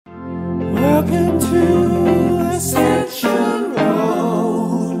Welcome to Ascension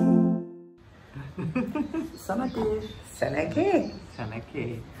Road. Sanake. Sanake.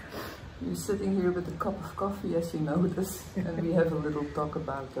 Sanake. You're sitting here with a cup of coffee, as you notice, and we have a little talk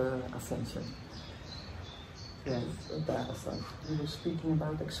about Ascension. Yes. We were speaking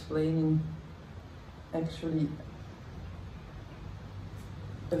about explaining actually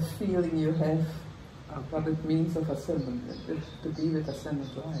a feeling you have, what it means of ascendant, to be with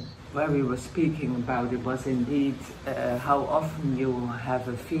ascendant life. Where we were speaking about it was indeed how often you have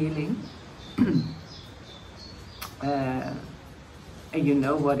a feeling and you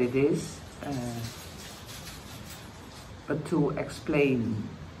know what it is, but to explain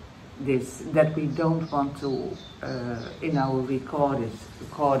this, that we don't want to, in our recordings,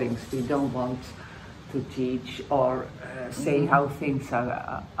 we don't want to teach or say how things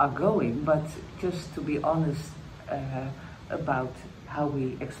are going, but just to be honest about how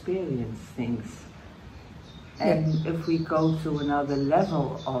we experience things. And if we go to another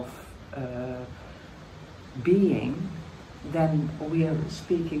level of being, then we are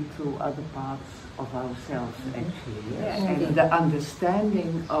speaking to other parts of ourselves, actually. And the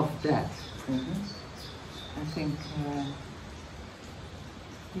understanding of that, I think,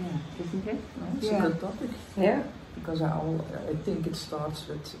 isn't it? It's a good topic. Yeah. Because I think it starts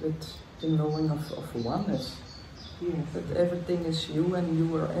with the knowing of oneness. Yes. That everything is you and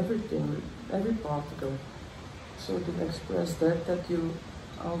you are everything, every particle. So to express that you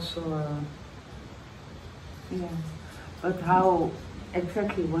also... Yeah. But how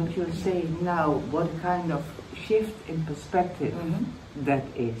exactly what you're saying now, what kind of shift in perspective that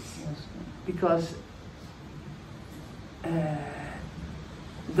is. Yes. Because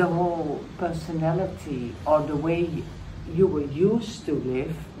the whole personality or the way you were used to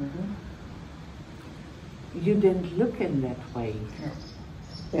live, you didn't look in that way.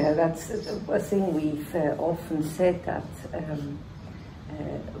 Yeah, that's a thing we've often said, that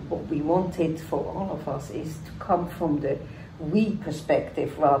what we wanted for all of us is to come from the we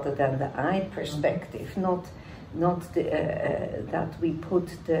perspective rather than the I perspective, not that we put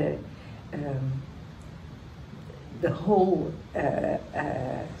the whole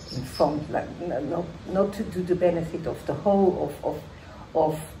in front, like, not to do the benefit of the whole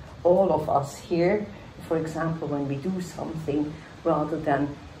of all of us here. For example, when we do something, rather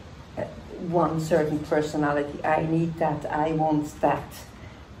than one certain personality, I need that, I want that.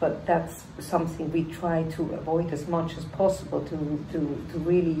 But that's something we try to avoid as much as possible, to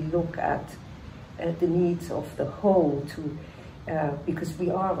really look at the needs of the whole, because we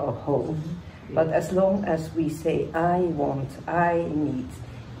are a whole. But as long as we say, I want, I need,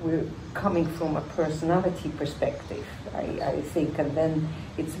 we're coming from a personality perspective, I think, and then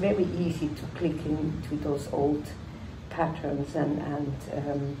it's very easy to click into those old patterns and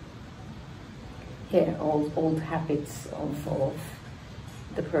old habits of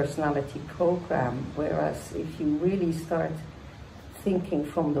the personality program. Whereas if you really start thinking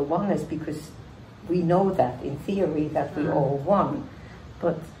from the oneness, because we know that in theory that we're all one,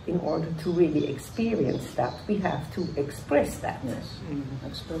 but in order to really experience that, we have to express that. Yes,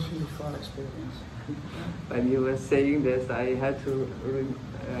 especially for experience. When you were saying this, I had to,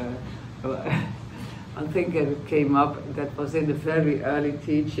 I think it came up, that was in the very early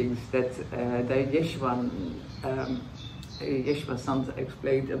teachings, that the Yeshua San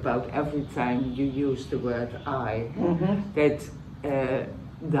explained about every time you use the word I, that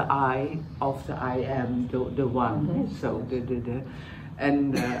the I of the I am, the one, so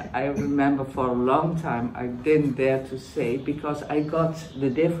and I remember for a long time I didn't dare to say, because I got the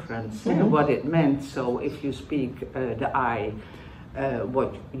difference, what it meant. So if you speak the I,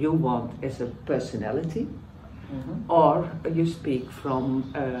 what you want is a personality, or you speak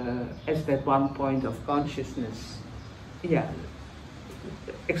from as that one point of consciousness,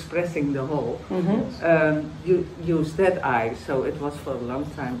 expressing the whole, you use that I. So it was for a long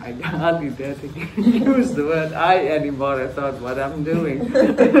time I hardly dared to use the word I anymore. I thought, what I'm doing.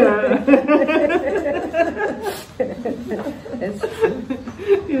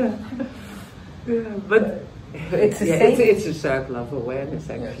 But it's it's a circle of awareness,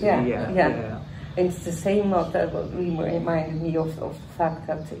 actually. It's the same that reminded me of the fact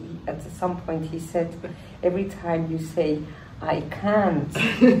that at some point he said, every time you say I can't,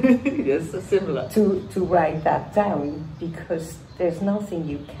 yes, similar, to write that down, because there's nothing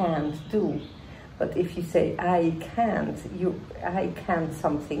you can't do. But if you say I can't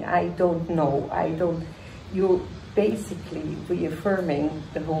something, I don't know, you're basically reaffirming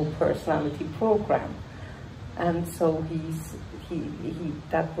the whole personality program. And so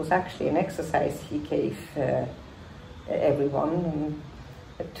that was actually an exercise he gave everyone,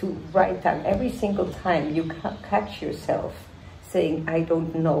 to write down every single time you catch yourself saying, I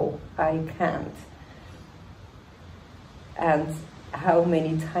don't know, I can't. And how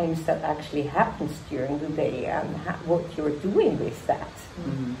many times that actually happens during the day, and what you're doing with that.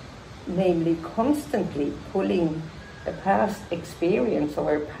 Mm-hmm. Namely, constantly pulling a past experience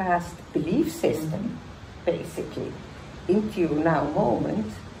or a past belief system, basically, into your now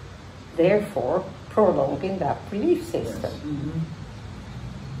moment, therefore prolonging that belief system. Yes. Mm-hmm.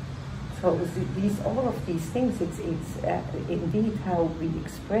 So all of these things, it's indeed how we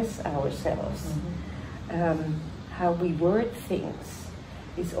express ourselves, mm-hmm. How we word things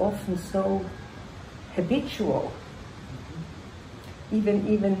is often so habitual. Even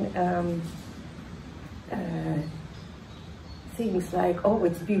things like, oh,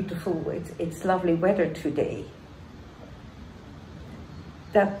 it's beautiful, it's lovely weather today.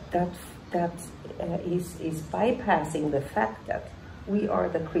 That is bypassing the fact that we are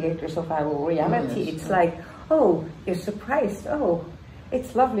the creators of our reality. Yes. It's like, oh, you're surprised. Oh,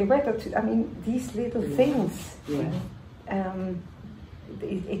 it's lovely weather. I mean, these little things. Yeah.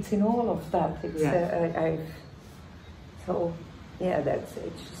 It's in all of that. It's so yeah. It's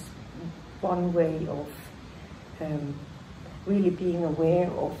just one way of really being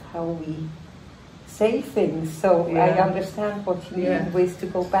aware of how we say things. So I understand what you mean with, to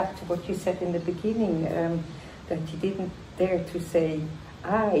go back to what you said in the beginning, that you didn't dare to say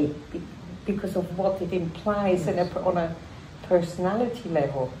I because of what it implies on a personality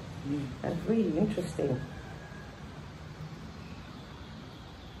level. That's really interesting.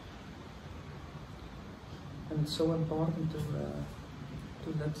 And it's so important to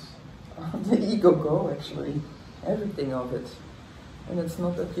let the ego go, actually, everything of it. And it's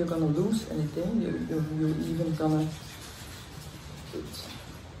not that you're gonna lose anything. You're even gonna. You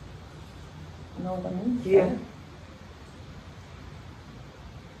know what I mean? Yeah.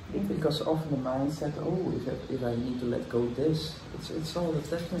 Because often the mind said, oh, if I need to let go of this, it's all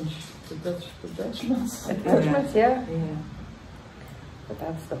attachments. Attachments, yeah. But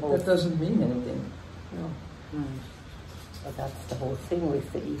that's the whole. That doesn't mean anything. No. But that's the whole thing with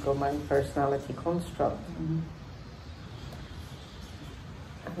the ego mind personality construct. Mm-hmm.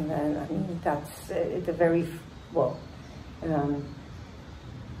 And then, I mean, that's the very the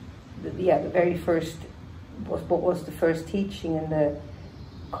very first was the first teaching in the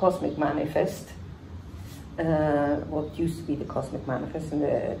Cosmic Manifest, what used to be the Cosmic Manifest in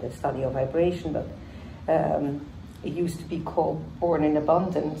the study of vibration, but it used to be called Born in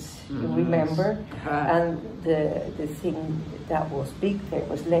Abundance, you remember? And the thing that was big there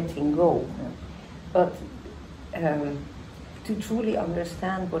was letting go. But to truly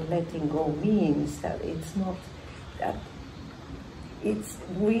understand what letting go means, that it's not that it's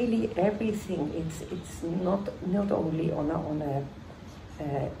really everything. It's not only on a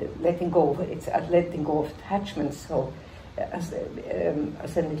letting go. It's letting go of attachments. So, as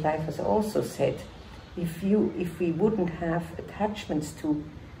Ascended Life has also said, if we wouldn't have attachments to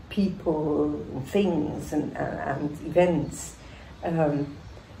people, things, and events,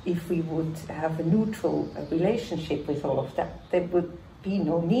 if we would have a neutral relationship with all of that, there would be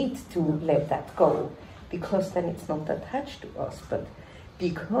no need to let that go, because then it's not attached to us. But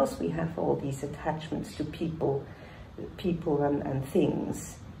because we have all these attachments to people and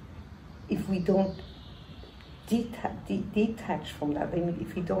things, if we don't detach from that,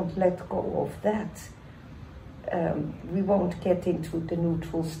 if we don't let go of that, we won't get into the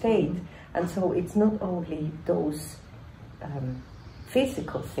neutral state. And so it's not only those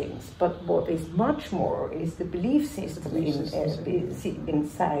physical things, but what is much more is the belief system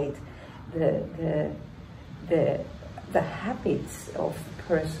inside the habits of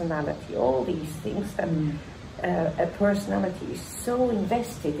personality, all these things that a personality is so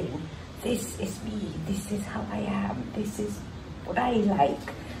invested in. This is me, this is how I am, this is what I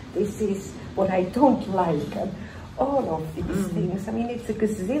like, this is what I don't like, and all of these things. I mean, it's a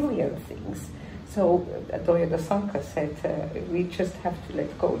gazillion things. So Pahdasan'ka said, we just have to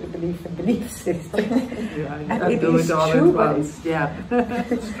let go of the belief system. And it is true, at once. Yeah,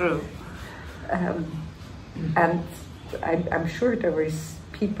 it's true. And I'm sure there is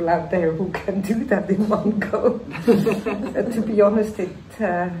people out there who can do that in one go. To be honest,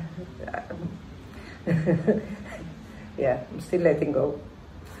 yeah, I'm still letting go.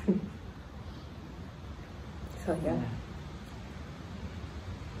 So yeah.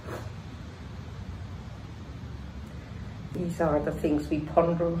 These are the things we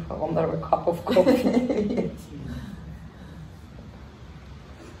ponder under a cup of coffee.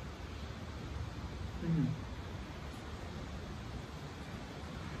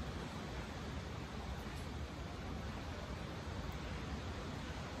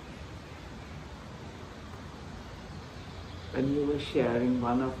 when you were sharing,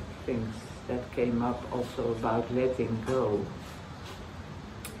 one of the things that came up also about letting go,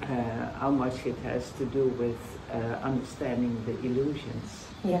 how much it has to do with understanding the illusions.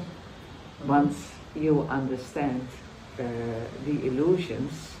 Yeah. Once you understand the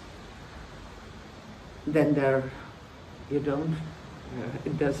illusions, then you don't,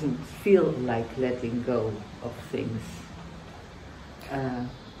 it doesn't feel like letting go of things.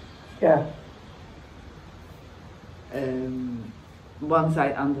 Yeah. Once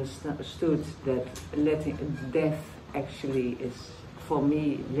I understood that death actually is, for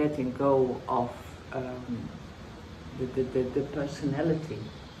me, letting go of the personality,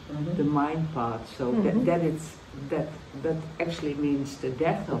 the mind part. So that actually means the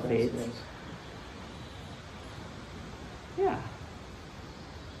death of it. Yeah,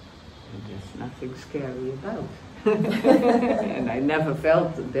 and there's nothing scary about. And I never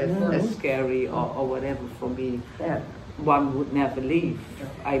felt death as scary or whatever for me. Yeah. One would never leave.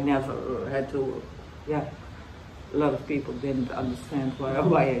 I never had to. Yeah. A lot of people didn't understand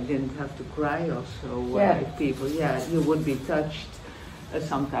why I didn't have to cry or so. If people, you would be touched.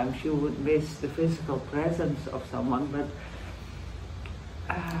 Sometimes you would miss the physical presence of someone, but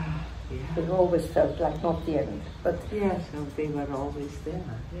it always felt like not the end. But so they were always there.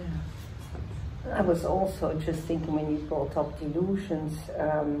 Yeah. I was also just thinking, when you brought up delusions,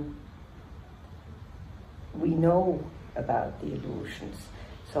 we know about the illusions.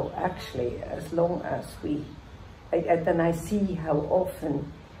 So actually, as long as then I see how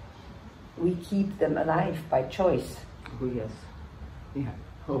often we keep them alive by choice. Oh yes. Yeah.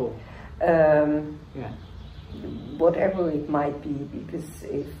 Oh. Yeah. Whatever it might be, because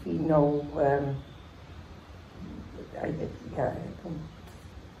if we know, I don't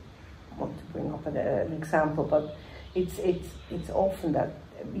want to bring up an example, but it's often that,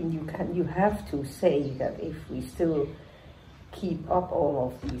 I mean, you have to say that if we still keep up all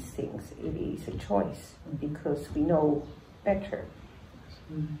of these things, it is a choice, because we know better.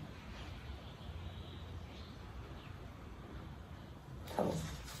 So.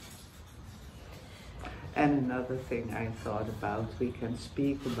 And another thing I thought about, we can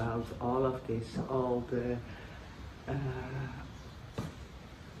speak about all of this, all the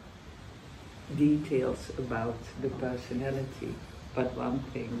details about the personality, but one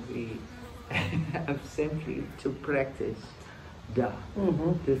thing we have simply to practice the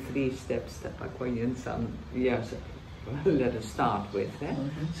 3 steps that Pah Kwan Yin San let us start with.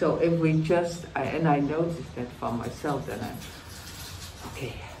 So if we just, and I noticed that for myself, that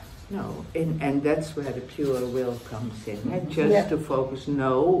and that's where the pure will comes in. And just to focus,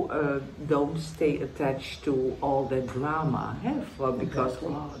 don't stay attached to all that drama, because,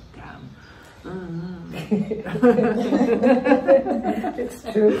 oh damn. It's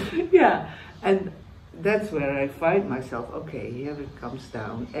true. Yeah, and that's where I find myself, okay, here it comes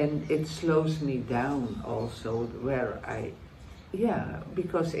down, and it slows me down also, where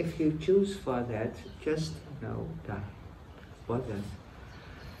because if you choose for that, just know that, what is,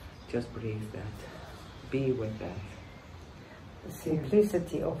 just breathe that, be with that. The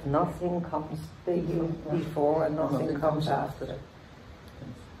simplicity of nothing comes before and nothing comes after it.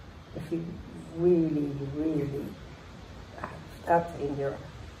 If you really, really have that in your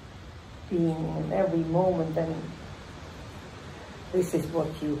being in every moment, then this is what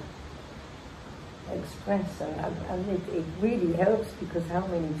you express, and it really helps, because how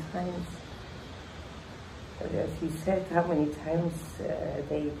many times, as you said, how many times a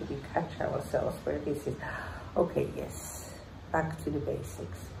day do we catch ourselves where this is, okay, yes, back to the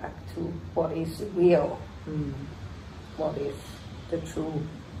basics, back to what is real, what is the true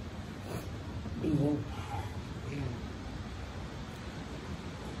being,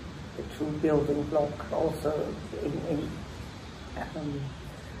 the true building block, also in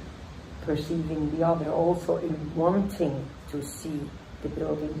perceiving the other, also in wanting to see the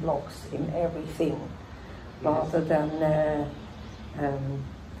building blocks in everything, rather than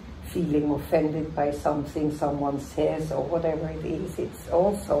feeling offended by something someone says or whatever it is. It's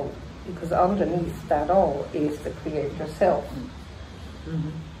also because underneath that all is the Creator self.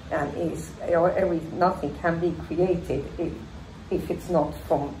 And nothing can be created if it's not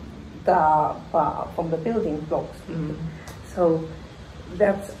from the building blocks. So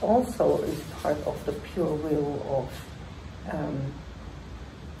that's also is part of the pure will of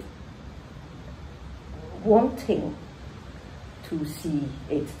wanting to see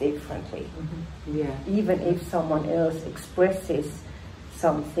it differently. Even if someone else expresses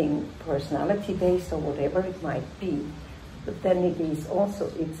something personality-based or whatever it might be, but then it's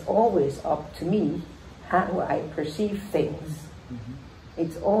always up to me how I perceive things.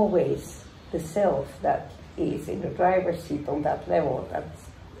 It's always the self that is in the driver's seat on that level, that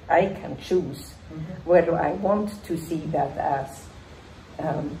I can choose whether I want to see that as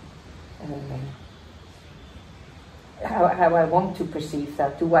how I want to perceive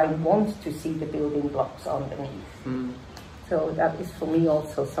that. Do I want to see the building blocks underneath? So that is for me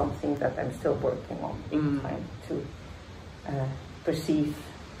also something that I'm still working on, trying to perceive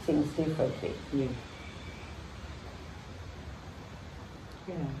things differently. Yeah.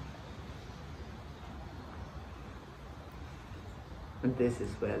 Yeah. And this is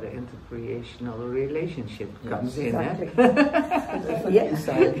where the intercreational relationship comes in. Exactly.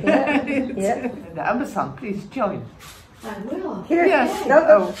 Yeah. The Amazon, please join. I will. Here, Yes.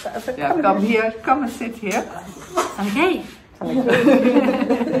 no, Yeah, come here, come and sit here. Okay.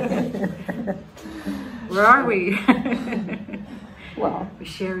 Where are we? well, We're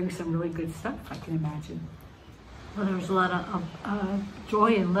sharing some really good stuff, I can imagine. Well, there was a lot of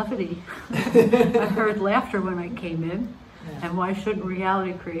joy and levity. I heard laughter when I came in. And why shouldn't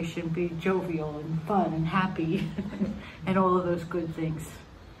reality creation be jovial and fun and happy and all of those good things?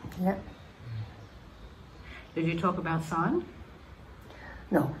 yeah. Did you talk about San?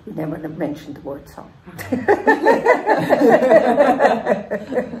 No, you never mentioned the word song.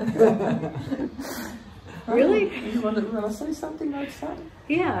 Really? You want to say something about that?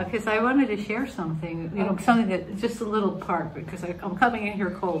 Yeah, because I wanted to share something, you know, something that, just a little part, because I'm coming in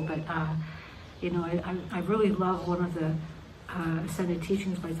here cold, but, you know, I really love one of the ascended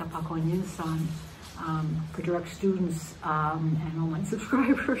teachings by Pah Kwan Yin San for direct students and online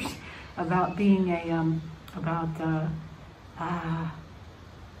subscribers about being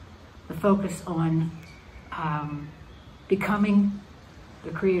the focus on becoming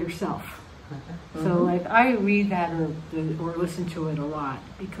the creator self. So like I read that or listen to it a lot,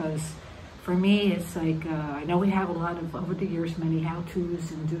 because for me it's like I know we have a lot of, over the years, many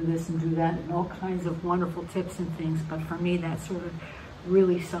how-tos and do this and do that and all kinds of wonderful tips and things, but for me that sort of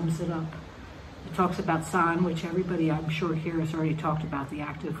really sums it up. It talks about San, which everybody I'm sure here has already talked about, the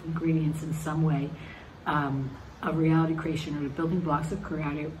active ingredients in some way of reality creation, or the building blocks of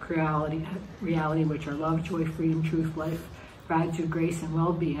reality, which are love, joy, freedom, truth, life, gratitude, grace, and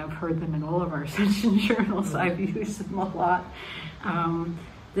well-being. I've heard them in all of our Ascension journals. I've used them a lot.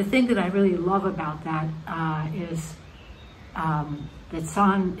 The thing that I really love about that is that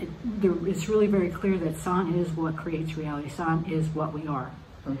San, it's really very clear that San is what creates reality. San is what we are.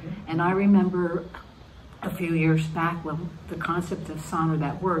 And I remember a few years back when the concept of San, or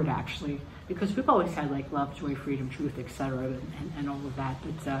that word actually, because we've always had like love, joy, freedom, truth, etc., and all of that,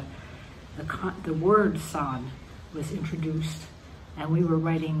 but the word San was introduced, and we were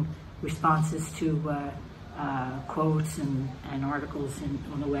writing responses to quotes and articles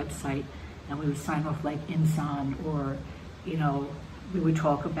on the website, and we would sign off like Insan, or, you know, we would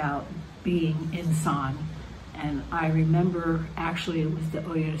talk about being Insan. And I remember actually it was the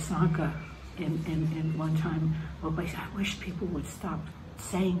Pahdasan'ka in one time, I said, I wish people would stop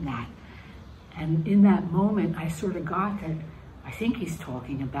saying that. And in that moment, I sort of got that, I think he's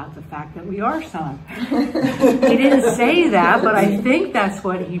talking about the fact that we are San. He didn't say that, but I think that's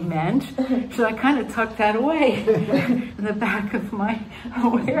what he meant. So I kind of tucked that away in the back of my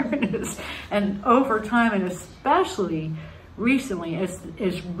awareness. And over time, and especially recently,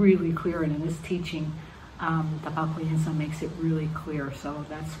 it's really clear, and in this teaching, the Pah Kwan Yin San makes it really clear. So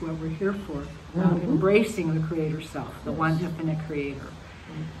that's what we're here for, embracing the creator self, the one infinite creator.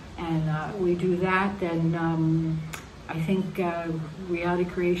 And we do that, then I think reality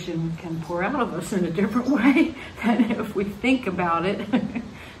creation can pour out of us in a different way than if we think about it,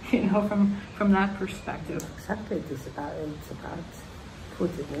 you know, from that perspective. Exactly, it's about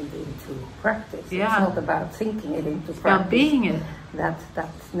putting it into practice. Yeah. It's not about thinking it into It's practice. about being it.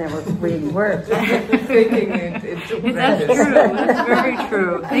 That's never really worked. Thinking it into That's practice. true, that's very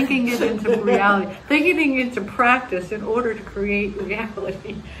true. Thinking it into reality, thinking it into practice in order to create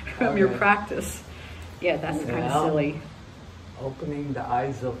reality from your practice. Yeah, that's kind of silly. Opening the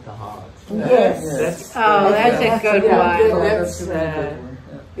eyes of the heart. Yes. That's a good one.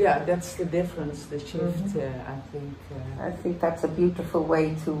 That's the difference, the shift, I think. I think that's a beautiful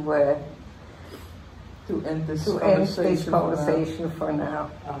way to end this conversation for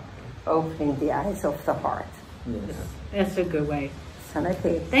now. Okay. Opening the eyes of the heart. Yes. That's a good way.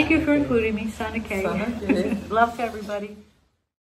 Sanake. Thank you for including me, Sanake. Sanake. Love to everybody.